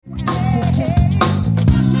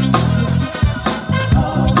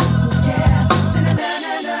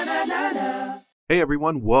Hey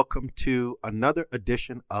everyone, welcome to another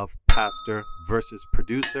edition of Pastor versus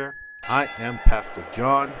Producer. I am Pastor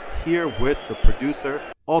John, here with the producer,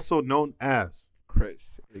 also known as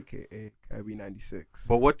Chris, aka Cabby 96.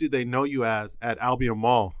 But what do they know you as at Albion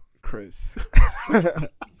Mall? Chris.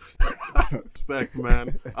 Respect,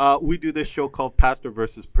 man. We do this show called Pastor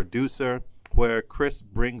versus Producer, where Chris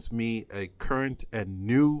brings me a current and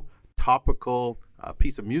new topical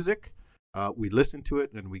piece of music. We listen to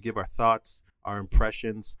it and we give our thoughts, our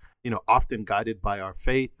impressions, often guided by our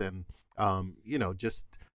faith and, just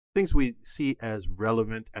things we see as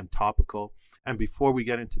relevant and topical. And before we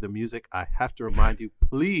get into the music, I have to remind you,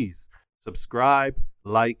 please subscribe,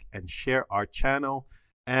 like, and share our channel.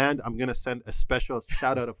 And I'm going to send a special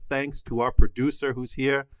shout out of thanks to our producer who's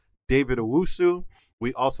here, David Owusu.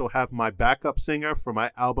 We also have my backup singer for my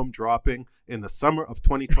album dropping in the summer of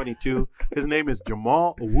 2022. His name is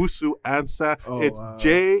Jamal Owusu Ansa. It's wow.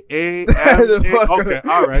 J-A-M-A. Okay,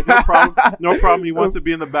 all right. No problem. No problem. He wants to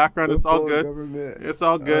be in the background. It's all good. It's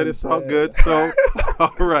all good. It's all good. So,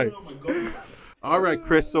 all right. All right,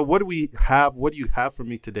 Chris. So what do we have? What do you have for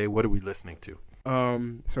me today? What are we listening to?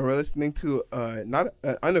 So we're listening to not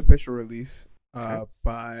an unofficial release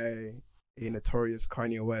by a notorious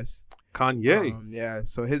Kanye West. Kanye.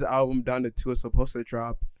 So his album Down to Two is supposed to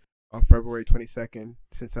drop on February 22nd,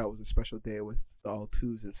 since that was a special day with all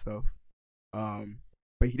twos and stuff.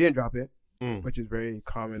 But he didn't drop it, which is very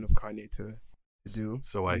common of Kanye to do.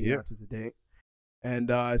 So I hear. To the date.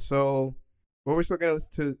 And so we're still gonna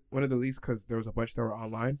listen to one of the leaks because there was a bunch that were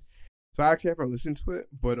online. So I actually haven't listened to it,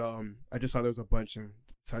 but I just saw there was a bunch and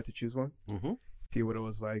decided to choose one. See what it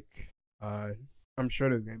was like. I'm sure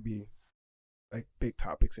there's gonna be like big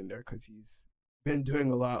topics in there because he's been doing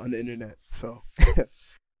a lot on the internet. So,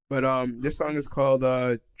 but this song is called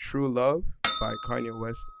 "True Love" by Kanye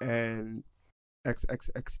West and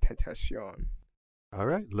XXXTENTACIon. All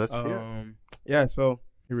right, let's hear. Yeah, so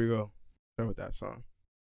here we go. Start with that song.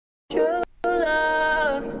 True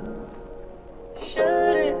love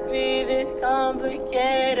shouldn't be this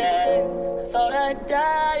complicated. I thought I'd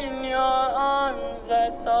die in your arms. I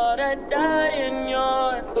thought I'd die in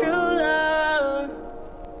your true love.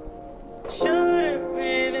 Shouldn't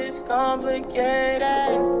be this complicated.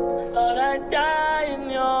 I thought I'd die in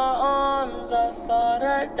your arms. I thought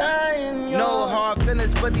I'd die in your. No hard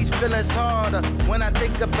feelings, but these feelings harder. When I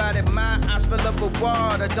think about it, my eyes fill up with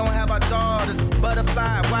water. Don't have our daughters,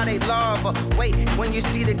 butterfly, why they lava? Wait, when you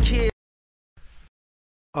see the kids.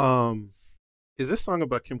 Is this song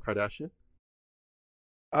about Kim Kardashian?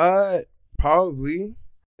 Probably.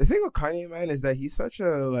 The thing with Kanye, man, is that he's such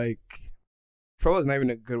a troll is not even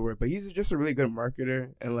a good word, but he's just a really good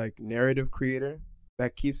marketer and narrative creator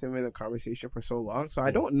that keeps him in the conversation for so long. So I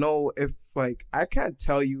don't know if I can't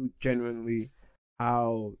tell you genuinely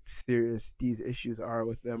how serious these issues are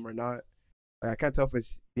with them or not. I can't tell if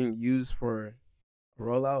it's being used for a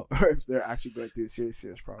rollout or if they're actually going through a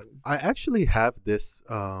serious problem. I actually have this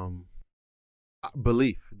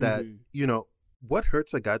belief that what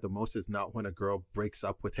hurts a guy the most is not when a girl breaks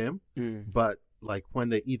up with him, but when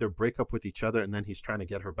they either break up with each other and then he's trying to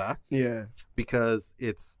get her back. Yeah. Because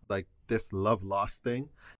it's this love lost thing.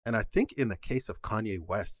 And I think in the case of Kanye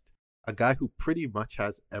West, a guy who pretty much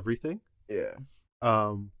has everything. Yeah.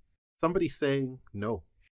 Somebody saying no.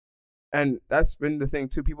 And that's been the thing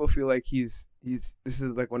too. People feel like this is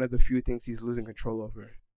one of the few things he's losing control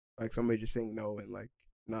over. Somebody just saying no and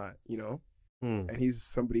not, And he's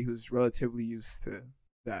somebody who's relatively used to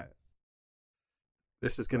that.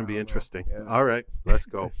 This is going to be interesting. Yeah. All right, let's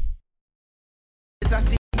go. I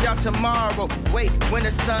see y'all tomorrow. Wait, when the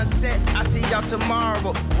sun set, I see y'all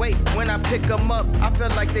tomorrow. Wait, when I pick them up, I feel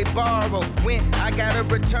like they borrow. When I gotta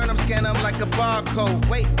return them, scan them like a barcode.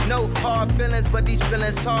 Wait, no hard feelings, but these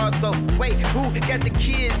feelings hard though. Wait, who got the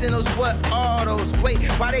kids in those what autos? Wait,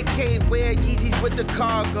 why they can't wear Yeezys with the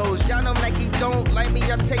cargos? Y'all know Nike don't like me,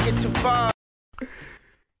 I take it too far.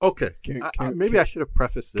 Okay, maybe I should have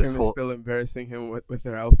prefaced this. Kim is still embarrassing him with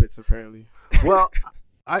their outfits, apparently. Well,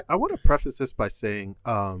 I want to preface this by saying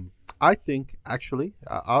I think, actually,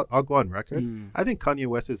 I'll go on record. I think Kanye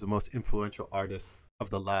West is the most influential artist of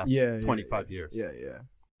the last 25 years. Yeah.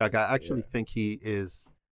 I actually think he is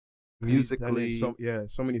musically... so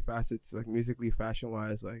many facets, musically,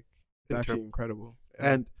 fashion-wise, it's actually incredible.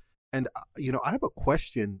 Yeah. And I have a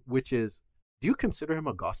question, which is, do you consider him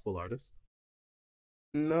a gospel artist?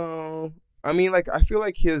 No, I mean, I feel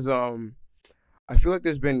like I feel like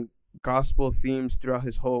there's been gospel themes throughout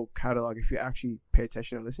his whole catalog if you actually pay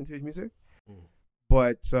attention and listen to his music.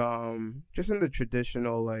 But just in the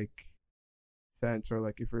traditional sense, or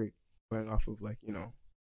if we're going off of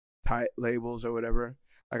labels or whatever,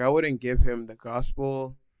 Like I wouldn't give him the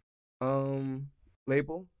gospel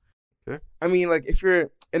label. Okay. I mean, like if you're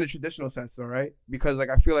in a traditional sense, though, right? Because like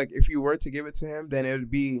I feel like if you were to give it to him, then it'd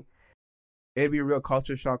be a real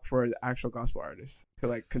culture shock for the actual gospel artist to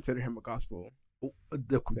like consider him a gospel.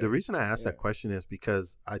 The reason I asked that question is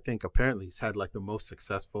because I think apparently he's had like the most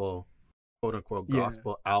successful quote unquote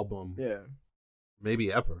gospel album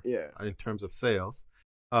maybe ever in terms of sales.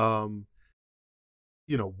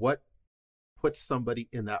 What puts somebody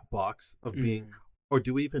in that box of being, or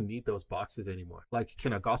do we even need those boxes anymore? Like,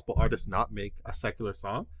 can a gospel artist not make a secular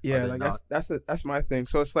song? Yeah, like that's my thing.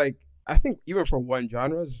 So it's like, I think even for one,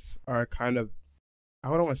 genres are kind of, I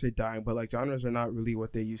don't want to say dying, but like genres are not really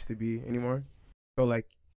what they used to be anymore. So like,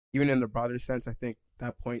 even in the broader sense, I think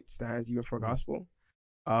that point stands even for gospel.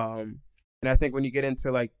 And I think when you get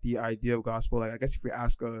into like the idea of gospel, like I guess if you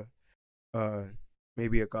ask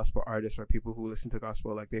maybe a gospel artist or people who listen to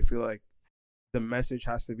gospel, like they feel like the message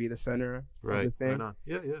has to be the center of the thing. Right on.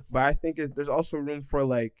 Yeah. But I think there's also room for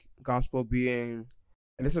like gospel being,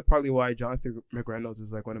 and this is partly why Jonathan McReynolds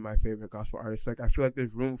is like one of my favorite gospel artists. Like I feel like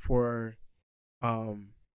there's room for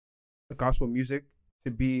the gospel music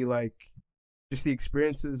to be like just the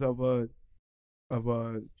experiences of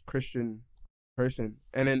a Christian person,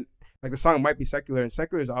 and then like the song might be secular, and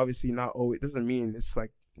secular is obviously not always, it doesn't mean it's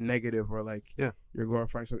like negative or like you're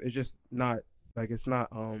glorifying. So it's just not like it's not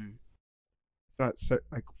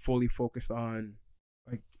like fully focused on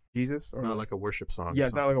like Jesus. It's not like a worship song. Yeah,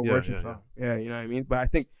 it's not like a worship song. Yeah, you know what I mean? But I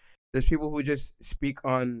think there's people who just speak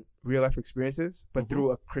on real life experiences, but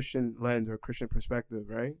through a Christian lens or Christian perspective,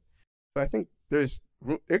 right? So I think there's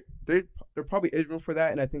room, there probably is room for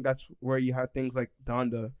that, and I think that's where you have things like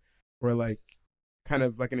Donda, where like kind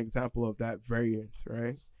of like an example of that variant,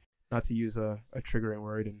 right? Not to use a triggering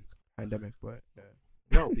word in pandemic, but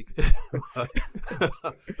no, because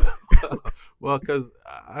well, because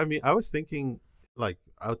I mean, I was thinking like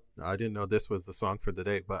I didn't know this was the song for the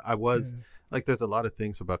day, but I was like, there's a lot of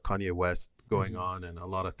things about Kanye West going on, and a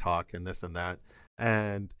lot of talk and this and that,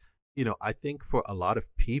 and I think for a lot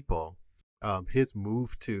of people, his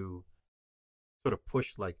move to sort of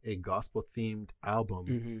push like a gospel themed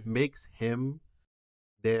album makes him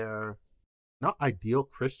their not ideal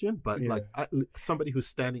Christian, but like somebody who's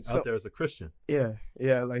standing out there as a Christian. Yeah.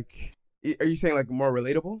 Like, are you saying like more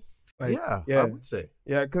relatable? Like, I would say.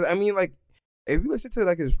 Yeah, because I mean, like, if you listen to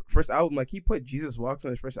like his first album, like he put Jesus Walks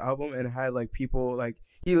on his first album, and had like people like,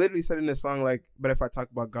 he literally said in this song like, but if I talk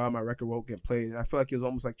about God, my record won't get played. And I feel like he was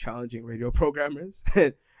almost like challenging radio programmers,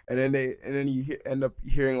 and then you end up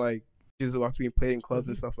hearing like Jesus Walks being played in clubs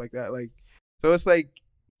and stuff like that. Like, so it's like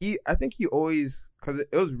I think he always, because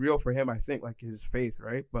it was real for him, I think, like his faith,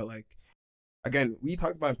 right? But like, again, we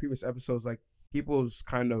talked about in previous episodes, like people's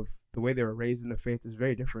kind of the way they were raised in the faith is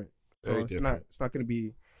very different. So it's not going to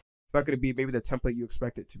be maybe the template you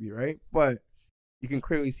expect it to be, right? But you can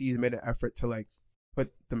clearly see he's made an effort to like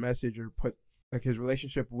put the message or put like his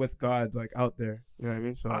relationship with God like out there. You know what I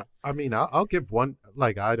mean? So I mean, I'll give one,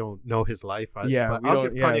 like, I don't know his life, but I'll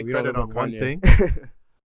give Kanye credit on one thing.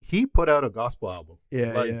 He put out a gospel album.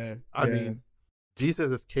 I mean,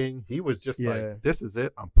 Jesus is King. He was just like, this is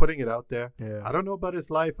it. I'm putting it out there. I don't know about his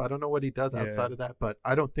life. I don't know what he does outside of that, but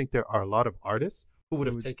I don't think there are a lot of artists who would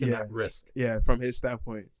have taken that risk. Yeah, from his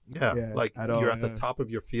standpoint. Like you're at the top of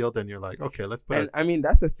your field, and you're like, okay, let's put it. I mean,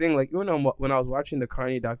 that's the thing. Like, even when I was watching the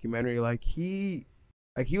Kanye documentary, like he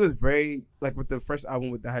was very, like with the first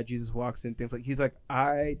album that had Jesus Walks and things, like he's like,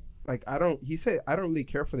 he said, I don't really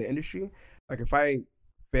care for the industry. Like if I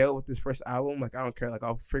fail with this first album, like I don't care, like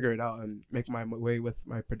I'll figure it out and make my way with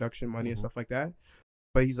my production money and stuff like that.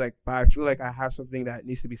 But he's like, but I feel like I have something that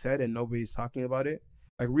needs to be said and nobody's talking about it,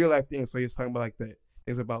 like real life things. So he's talking about like the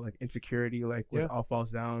things about like insecurity, like when all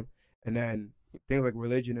falls down, and then things like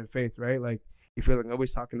religion and faith, right? Like he feels like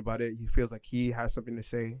nobody's talking about it. He feels like he has something to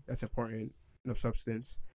say that's important and of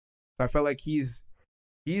substance. So I felt like he's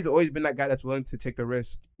always been that guy that's willing to take the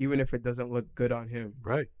risk even if it doesn't look good on him,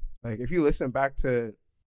 right? Like if you listen to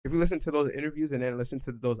those interviews and then listen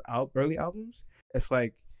to those early albums, it's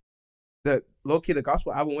like the low-key, the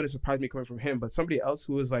gospel album wouldn't surprise me coming from him, but somebody else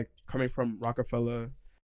who was like coming from Rockefeller,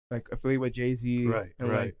 like affiliated with Jay-Z,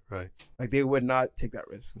 right. Like they would not take that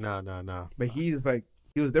risk. No. But he's like,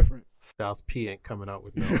 he was different. Styles P ain't coming out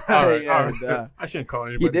with no. All right. I shouldn't call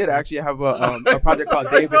anybody. He did actually have a project called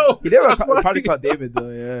David. He did have a project called David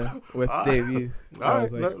though, with Dave East. All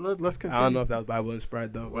right, like, let's continue. I don't know if that was Bible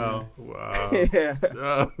inspired though. Well, wow.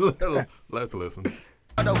 Let's listen.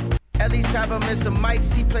 LA at least have him in some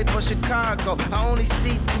mics. He played for Chicago. I only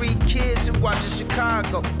see 3 kids who watch in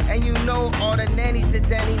Chicago. And you know all the nannies that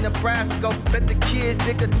Danny Nebraska. Bet the kids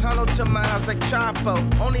dig a tunnel to my house like Chapo.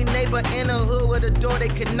 Only neighbor in the hood with a door they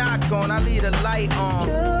could knock on. I leave the light on.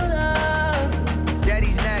 True love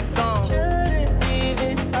Daddy's not gone. shouldn't be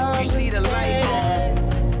this complicated. You see the light on.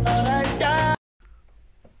 Thought I'd die.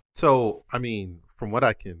 So, I mean, from what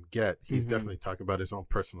I can get, he's definitely talking about his own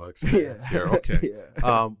personal experience here. Okay.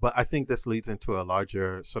 Yeah. But I think this leads into a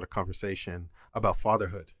larger sort of conversation about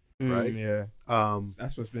fatherhood, right? Yeah. Um,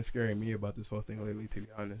 That's what's been scaring me about this whole thing lately, to be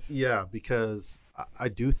honest. yeah, because I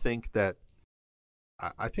do think that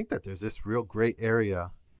I think that there's this real gray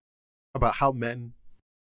area about how men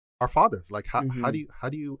are fathers. Like how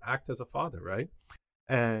do you act as a father, right?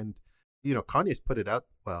 And you know, Kanye's put it out,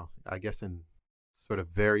 well, I guess in sort of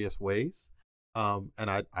various ways. And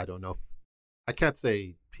I don't know if I can't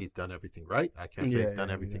say he's done everything right. I can't say he's done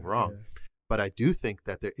everything wrong. Yeah. But I do think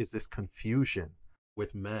that there is this confusion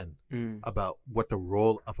with men about what the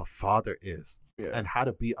role of a father is and how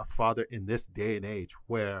to be a father in this day and age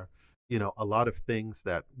where, you know, a lot of things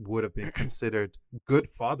that would have been considered good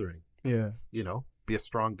fathering, Yeah. you know, be a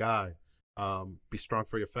strong guy, be strong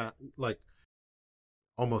for your family, like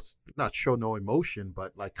almost not show no emotion,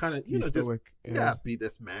 but like kind of, you know, just, be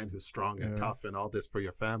this man who's strong and tough and all this for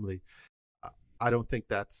your family. I don't think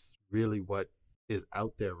that's really what is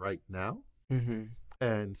out there right now.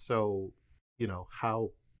 And so, you know,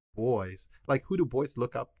 how boys, like who do boys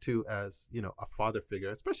look up to as, you know, a father figure,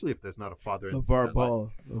 especially if there's not a father in LeVar their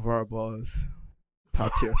life. LeVar Ball is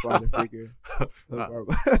top tier father figure.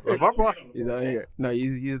 LeVar Ball. He's out here. No,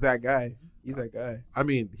 he's that guy. He's that guy. I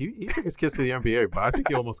mean, he took his kids to the NBA, but I think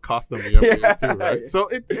he almost cost them the NBA too, right? So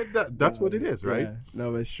that's what it is, right? Yeah.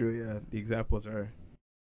 No, that's true. Yeah, the examples are.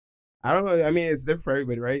 I don't know. I mean, it's different for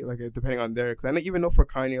everybody, right? Like depending on their. Because I don't even know for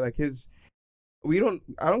Kanye, like his.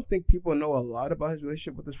 I don't think people know a lot about his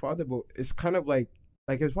relationship with his father, but it's kind of like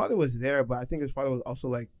his father was there, but I think his father was also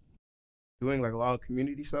like doing like a lot of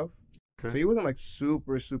community stuff. Okay. So he wasn't like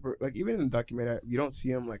super, like even in the documentary, you don't see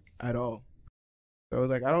him like at all. So it was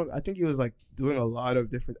like, I think he was like doing a lot of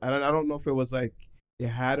different, I don't know if it was like they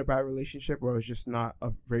had a bad relationship or it was just not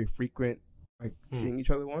a very frequent like seeing each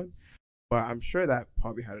other one. But I'm sure that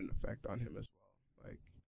probably had an effect on him as well. Like,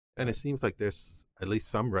 and it seems like there's at least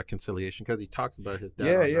some reconciliation because he talks about his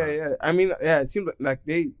dad. Yeah. I mean, it seems like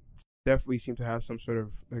they definitely seem to have some sort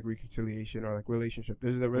of like reconciliation or like relationship.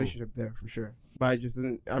 There's a relationship there for sure, but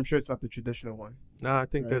I'm sure it's not the traditional one. No, I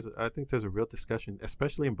think there's a real discussion,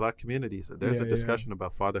 especially in Black communities. There's a discussion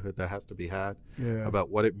about fatherhood that has to be had, about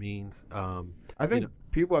what it means. I think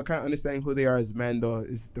people are kind of understanding who they are as men though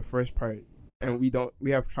is the first part, and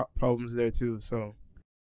we have problems there too. So,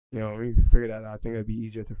 you know, we figure that out. I think it'd be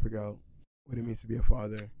easier to figure out what it means to be a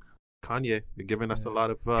father. Kanye, you're giving us a lot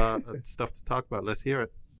of stuff to talk about. Let's hear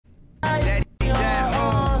it. Daddy's at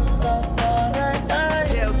home.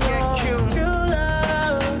 Tail get cute.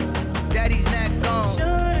 Daddy's not gone.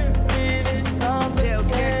 Tail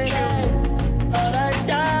get cute.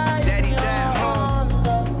 Daddy's at home.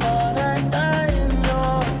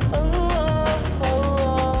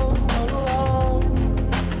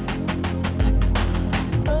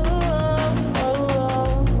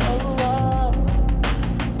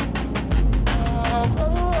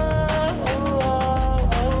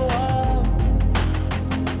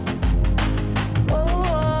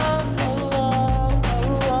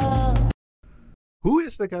 Who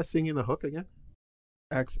is the guy singing the hook again?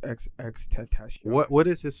 XXXTENTACIon. What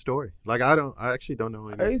is his story? Like I actually don't know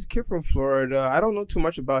anything. He's a kid from Florida. I don't know too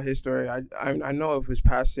much about his story. I know of his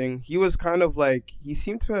passing. He was kind of like, he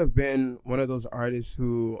seemed to have been one of those artists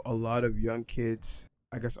who a lot of young kids,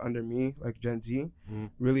 I guess under me, like Gen Z,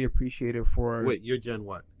 really appreciated for. Wait, you're Gen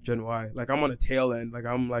what? Gen Y. Like I'm on the tail end. Like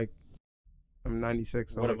I'm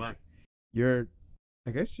 96. So what am I?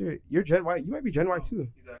 I guess you're Gen Y. You might be Gen Y too.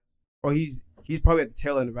 Oh, he's probably at the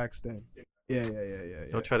tail end of X then. Yeah.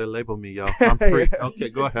 Don't try to label me, y'all. I'm free. Okay,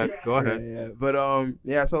 go ahead. Yeah. But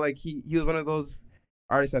so like he was one of those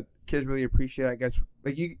artists that kids really appreciate, I guess.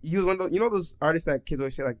 Like he was one of those, you know, those artists that kids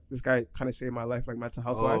always say like, this guy kind of saved my life, like mental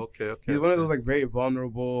health wise. Okay. He's one of those like very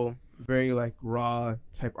vulnerable, very like raw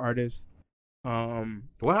type artists.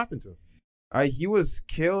 What happened to him? He was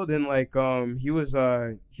killed and like he was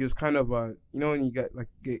kind of you know when you get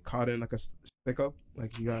caught in like a stick up,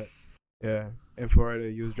 like he got in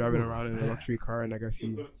Florida. He was driving around in a luxury car and I guess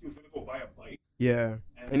he was gonna go buy a bike. Yeah,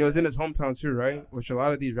 and it was in his hometown too, right? Which a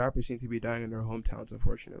lot of these rappers seem to be dying in their hometowns,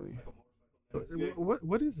 unfortunately.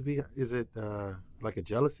 What is it like a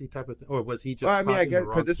jealousy type of thing, or was he just? Well, I mean, I guess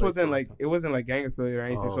because this wasn't like, it wasn't like gang affiliate or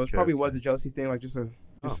anything, so it probably was a jealousy thing, like just a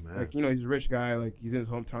Just man. like, you know, he's a rich guy. Like, he's in his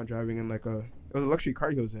hometown driving in like it was a luxury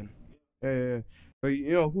car he was in. Yeah. But,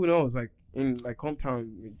 you know, who knows? Like, in like hometown,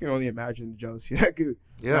 you can only imagine the jealousy that could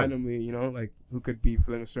randomly, you know, like who could be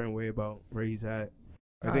feeling a certain way about where he's at.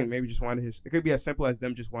 I think maybe just wanted it could be as simple as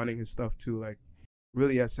them just wanting his stuff too, like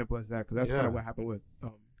really as simple as that. Because that's kind of what happened with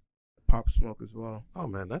Pop Smoke as well. Oh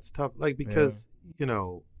man, that's tough. Like, because you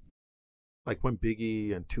know, like when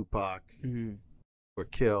Biggie and Tupac were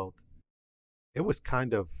killed, it was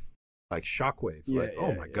kind of like shockwave. Like,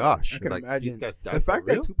 oh my gosh, I can like imagine. these guys died. The fact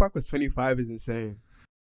for real? that Tupac was 25 is insane.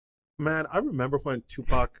 Man, I remember when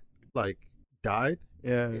Tupac like died.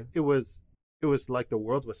 Yeah, it was like the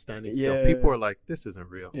world was standing still. Yeah. People were like, "This isn't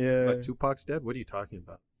real." Yeah, Like, Tupac's dead. What are you talking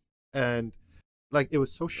about? And like, it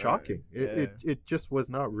was so shocking. It just was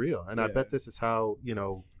not real. And I bet this is how, you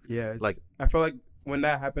know. Yeah, like I feel like when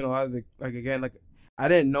that happened, a lot of the like again, like I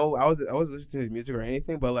didn't know I was listening to his music or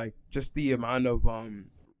anything, but like just the amount of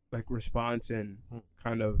like response and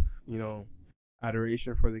kind of, you know,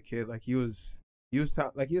 adoration for the kid. Like he was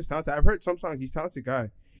talented. I've heard some songs. He's a talented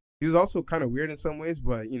guy. He was also kind of weird in some ways,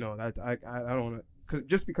 but you know that I don't want to,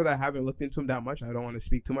 just because I haven't looked into him that much, I don't want to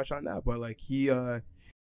speak too much on that. But like he, a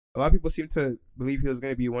lot of people seem to believe he was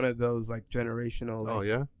going to be one of those like generational.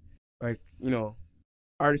 Like, like, you know,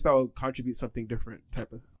 artists that will contribute something different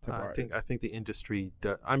type of I think the industry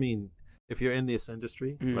does. I mean, if you're in this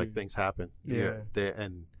industry, like things happen.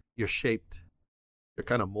 And you're shaped. You're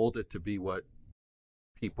kind of molded to be what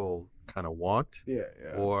people kind of want.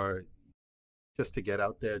 Or just to get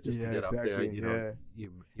out there, out there, you know,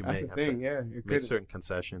 you may have to make certain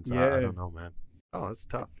concessions. I don't know, man. Oh, it's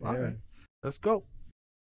tough. All right, let's go.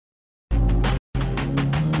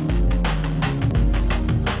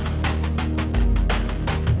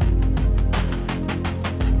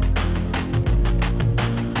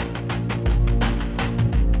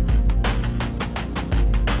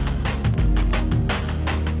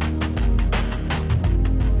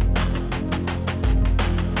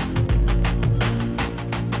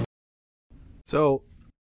 So,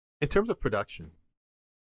 in terms of production,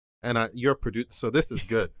 and you're a producer, so this is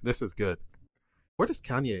good. This is good. Where does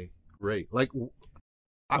Kanye rate? Like,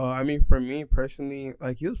 I mean, for me personally,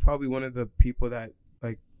 like he was probably one of the people that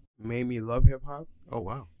like made me love hip hop. Oh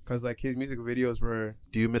wow! Because like his music videos were.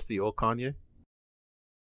 Do you miss the old Kanye?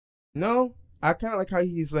 No, I kind of like how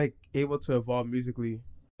he's like able to evolve musically.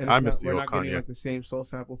 And I miss the old We're not Kanye. getting like the same soul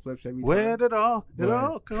sample flips every time. Where it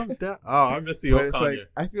all comes down. Oh, I miss the old it's Kanye.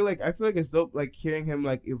 Like I feel like it's dope, like hearing him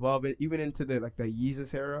like evolve it even into the like the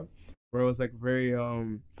Yeezus era, where it was like very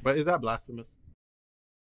But is that blasphemous?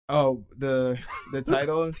 Oh, the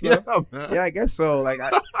title and stuff. Yeah, I guess so. Like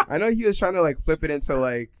I know he was trying to like flip it into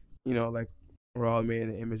like, you know, like we're all made in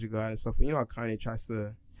the image of God and stuff. You know how Kanye tries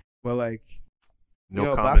to, but like. No, you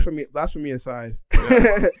know, comments. blasphemy aside. All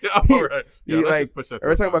right. Like we're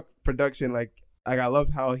talking about production. Like I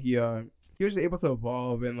loved how he was able to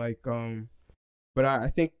evolve and like but I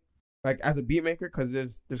think like as a beat maker, because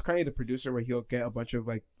there's Kanye the producer where he'll get a bunch of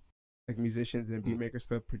like musicians and beat makers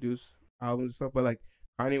to produce albums and stuff. But like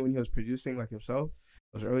Kanye when he was producing like himself,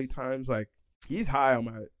 those early times, like he's high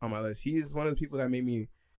on my list. He's one of the people that made me,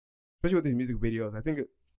 especially with his music videos. I think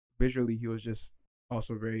visually he was just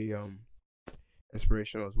also very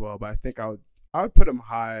inspirational as well, but I think I would put him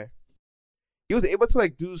high. He was able to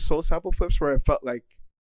like do soul sample flips where it felt like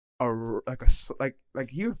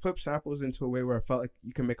he would flip samples into a way where it felt like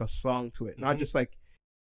you can make a song to it, not just like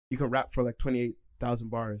you can rap for like 28,000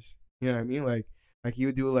 bars. You know what I mean? Like he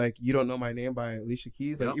would do like "You Don't Know My Name" by Alicia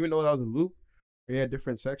Keys. Like even though that was a loop, he had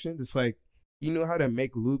different sections. It's like he knew how to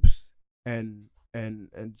make loops and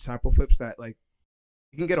sample flips that like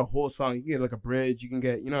you can get a whole song. You can get like a bridge. You can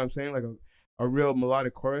get, you know what I'm saying, like a real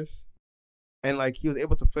melodic chorus, and like he was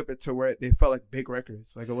able to flip it to where they felt like big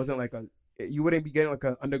records. Like it wasn't like you wouldn't be getting like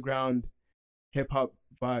an underground hip hop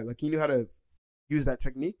vibe. Like he knew how to use that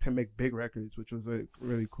technique to make big records, which was like,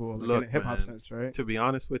 really cool. Like, Look, in a hip hop man, sense, right? To be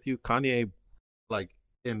honest with you, Kanye, like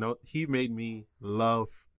he made me love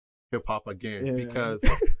hip hop again because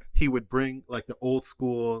he would bring like the old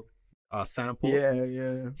school samples.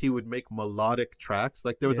 Yeah. He would make melodic tracks.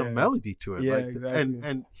 Like there was a melody to it. Yeah, like, exactly.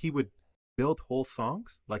 And he would build whole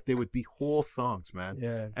songs. Like they would be whole songs, man.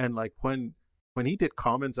 Yeah. And like when he did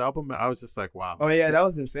Common's album, I was just like, wow. Oh yeah, that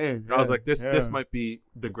was insane. I was like, this might be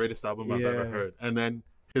the greatest album I've ever heard. And then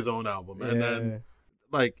his own album, and then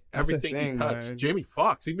like that's everything he touched. Man. Jamie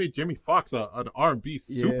Foxx, he made Jamie Foxx an R&B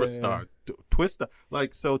superstar. Twista.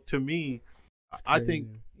 Like, so to me, I think,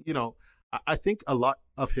 you know, I think a lot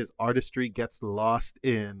of his artistry gets lost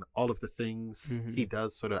in all of the things he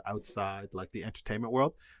does sort of outside like the entertainment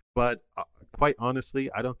world. But quite honestly,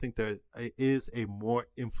 I don't think there is a more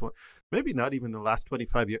maybe not even the last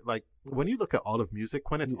 25 years. Like when you look at all of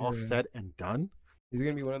music, when it's all said and done, he's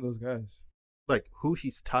gonna be one of those guys. Like who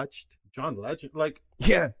he's touched, John Legend. Like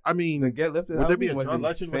I mean, the Get Lifted would there be a album John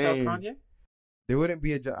was Legend insane. without Kanye? There wouldn't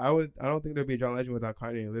be a. I don't think there'd be a John Legend without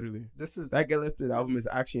Kanye. Literally, that Get Lifted album is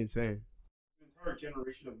actually insane. The entire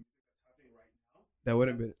generation of music that's happening right now. That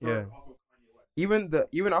wouldn't be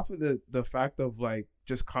even off of the fact of like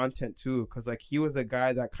just content too, because like he was the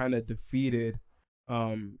guy that kind of defeated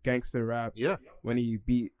gangster rap. Yeah. When he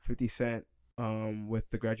beat 50 Cent with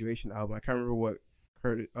the Graduation album. I can't remember what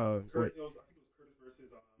Curtis. I think it was Curtis versus.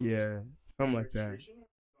 Something like that.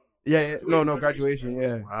 No, Graduation.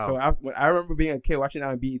 Yeah. Wow. So I remember being a kid watching that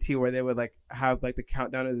on BET where they would like have like the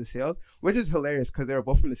countdown of the sales, which is hilarious because they were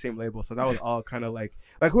both from the same label. So that was all kind of like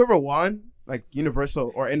whoever won, like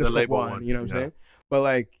Universal or Interscope won. You know what I'm saying? But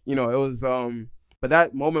like it was but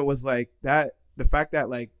that moment was like that. The fact that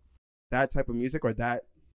like that type of music or that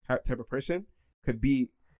type of person could be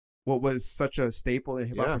what was such a staple in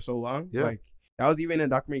hip hop for so long. Yeah. Like that was even in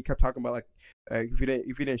the documentary. He kept talking about like if you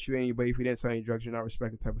didn't shoot anybody, if you didn't sell any drugs, you're not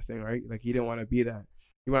respected type of thing, right? Like he didn't want to be that.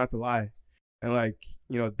 He wanted to lie, and like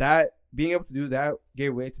that being able to do that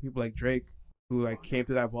gave way to people like Drake, who like came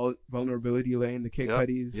to that vulnerability lane. The Kid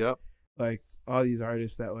Cudis, like all these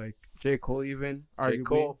artists that like J. Cole even arguably. J.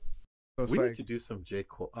 Cole. So we need to do some J.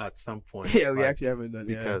 Cole at some point. Yeah, we actually haven't done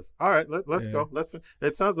because all right, let's go.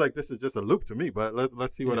 It sounds like this is just a loop to me, but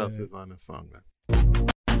let's see what else is on this song then.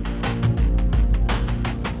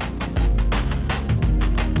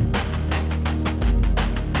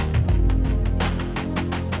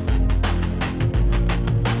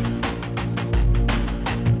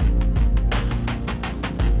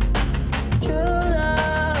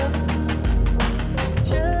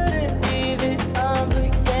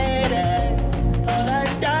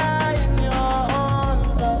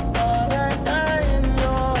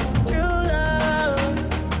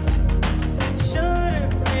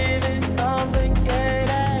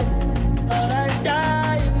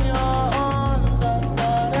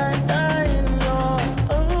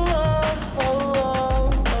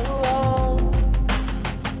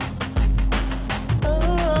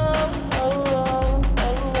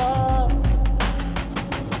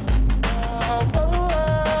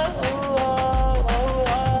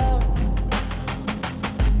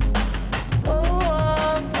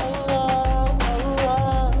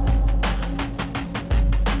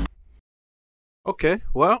 Okay,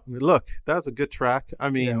 well, look, that was a good track.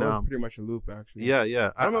 I mean, it was pretty much a loop, actually.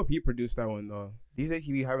 Yeah. I don't know if he produced that one though. These days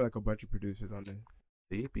he be having like a bunch of producers on there.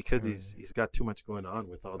 See, because he's got too much going on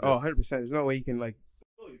with all this. Oh, 100%. There's no way he can like.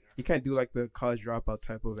 He can't do like the college dropout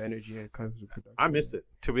type of energy and comes with production. I miss it,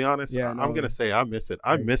 to be honest. Yeah, I'm gonna say I miss it.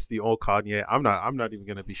 I miss the old Kanye. I'm not even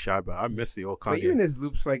gonna be shy, but I miss the old Kanye. But even his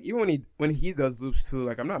loops, like even when he does loops too,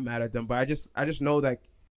 like I'm not mad at them, but I just know that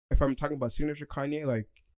if I'm talking about signature Kanye, like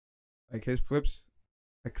his flips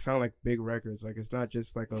like sound like big records. Like it's not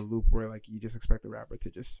just like a loop where like you just expect the rapper to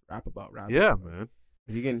just rap about rap. Yeah, man.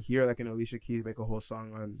 You can hear like an Alicia Keys make a whole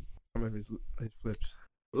song on some of his flips.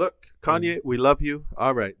 Look, Kanye, we love you.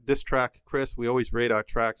 All right, this track, Chris, we always rate our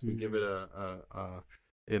tracks. We give it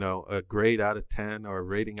a grade out of 10 or a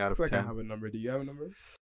rating out of 10. I have a number. Do you have a number?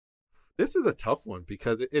 This is a tough one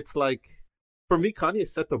because it's like, for me, Kanye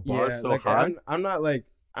set the bar so high. I'm not like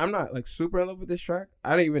super in love with this track.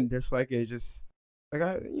 I don't even dislike it. It's just like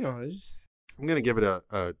it's just. I'm gonna give it a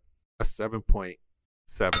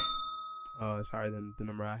 7.7. Oh, it's higher than the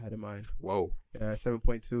number I had in mind. Whoa. Yeah,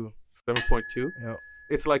 7.2. 7.2. Yeah.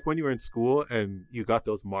 It's like when you were in school and you got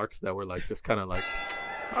those marks that were like just kind of like,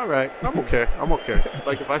 all right, I'm okay.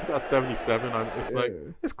 Like if I saw 77, it's like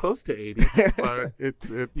it's close to 80, but it's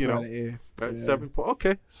 7.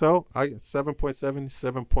 Okay, so I 7.7,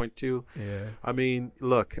 7.2. Yeah. I mean,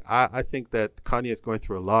 look, I think that Kanye is going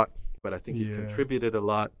through a lot, but I think he's contributed a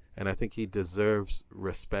lot, and I think he deserves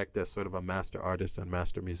respect as sort of a master artist and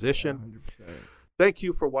master musician. 100%. Thank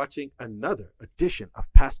you for watching another edition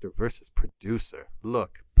of Pastor versus Producer.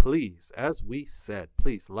 Look, please, as we said,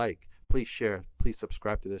 please like, please share, please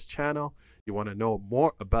subscribe to this channel. You want to know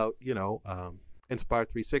more about, Inspire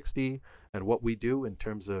 360 and what we do in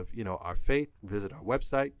terms of, our faith, visit our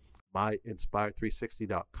website,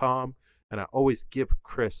 myinspire360.com. And I always give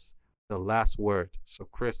Chris the last word. So,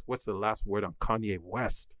 Chris, what's the last word on Kanye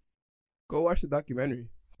West? Go watch the documentary.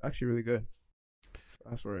 It's actually really good.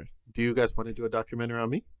 That's right. Do you guys want to do a documentary on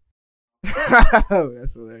me?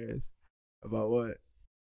 That's hilarious. About what?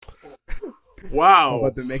 Wow.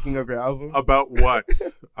 About the making of your album. About what?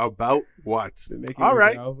 About what? The making All of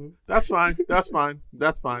right. your album. That's fine. That's fine.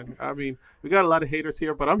 That's fine. I mean, we got a lot of haters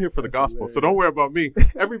here, but I'm here for the That's gospel, so hilarious. don't worry about me.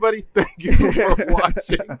 Everybody, thank you for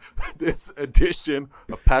watching this edition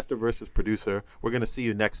of Pastor versus Producer. We're going to see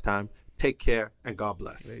you next time. Take care and God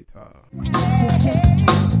bless. Later.